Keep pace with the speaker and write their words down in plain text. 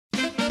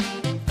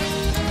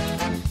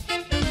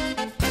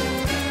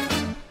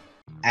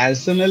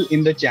Arsenal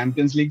in the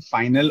Champions League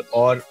final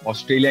or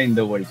Australia in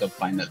the World Cup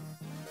final?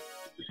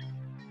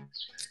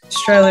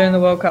 Australia in the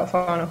World Cup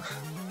final.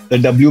 The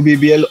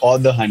WBBL or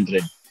the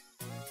 100?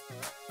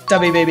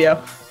 WBBL.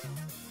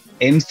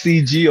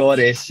 MCG or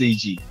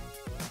SCG?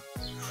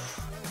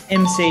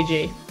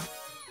 MCG.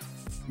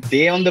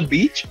 Day on the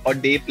beach or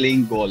day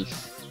playing golf?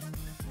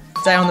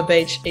 Day on the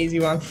beach, easy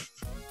one.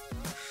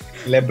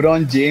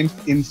 LeBron James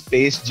in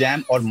Space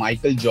Jam or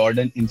Michael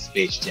Jordan in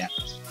Space Jam?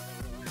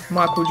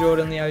 Michael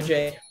Jordan, the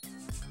OG.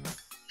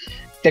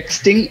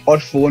 Texting or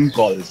phone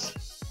calls?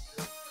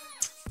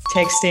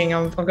 Texting.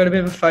 I've got a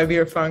bit of a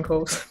phobia of phone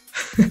calls.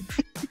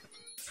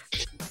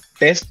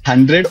 Test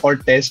 100 or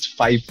test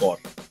 5-4?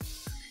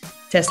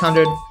 Test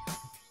 100.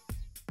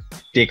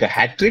 Take a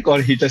hat trick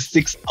or hit a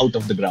 6 out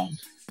of the ground?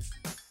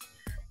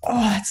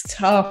 Oh, that's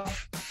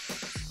tough.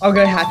 I'll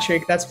go hat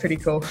trick. That's pretty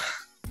cool.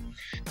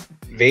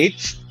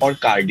 Weights or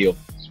cardio?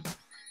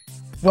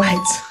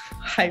 Weights.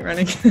 I hate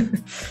running.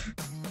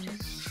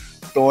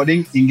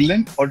 Touring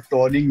England or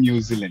touring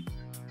New Zealand?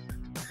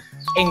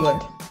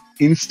 England.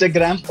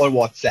 Instagram or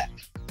WhatsApp?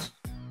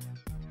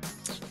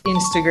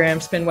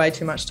 Instagram. Spend way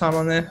too much time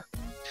on there.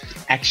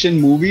 Action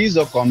movies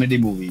or comedy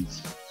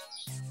movies?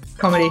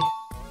 Comedy.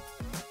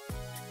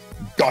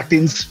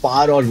 Dottin's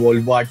Spar or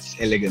Wolbart's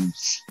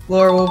Elegance?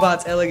 Laura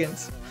Wolbart's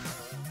Elegance.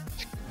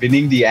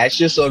 Winning the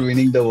Ashes or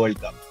winning the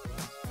World Cup?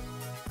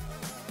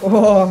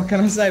 Oh,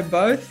 can I say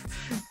both?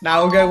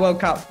 Now we'll go World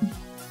Cup.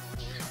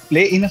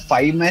 Play in a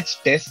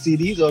 5-match test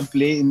series or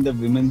play in the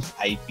women's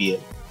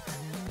IPL?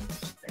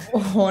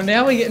 Oh,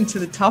 now we're getting to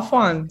the tough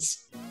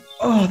ones.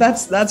 Oh,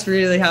 that's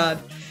really hard.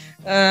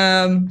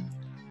 I'm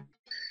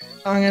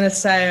gonna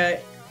say,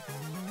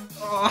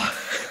 I'm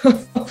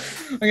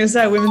gonna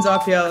say women's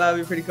IPL. That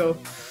would be pretty cool.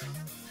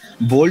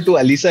 Bowl to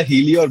Alyssa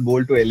Healy or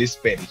bowl to Ellis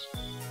Perry?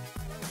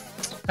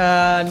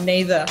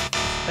 Neither.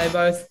 They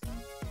both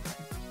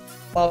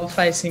love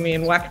facing me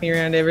and whack me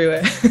around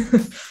everywhere.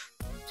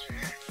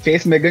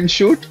 Face Megan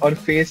Shoot or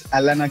face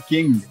Alana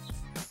King?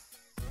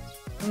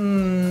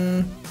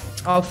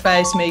 I'll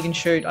face Megan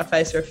Shoot. I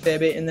face her a fair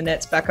bit in the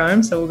nets back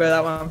home, so we'll go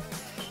that one.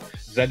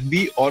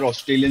 Rugby or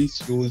Australian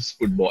rules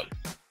football?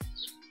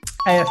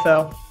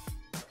 AFL.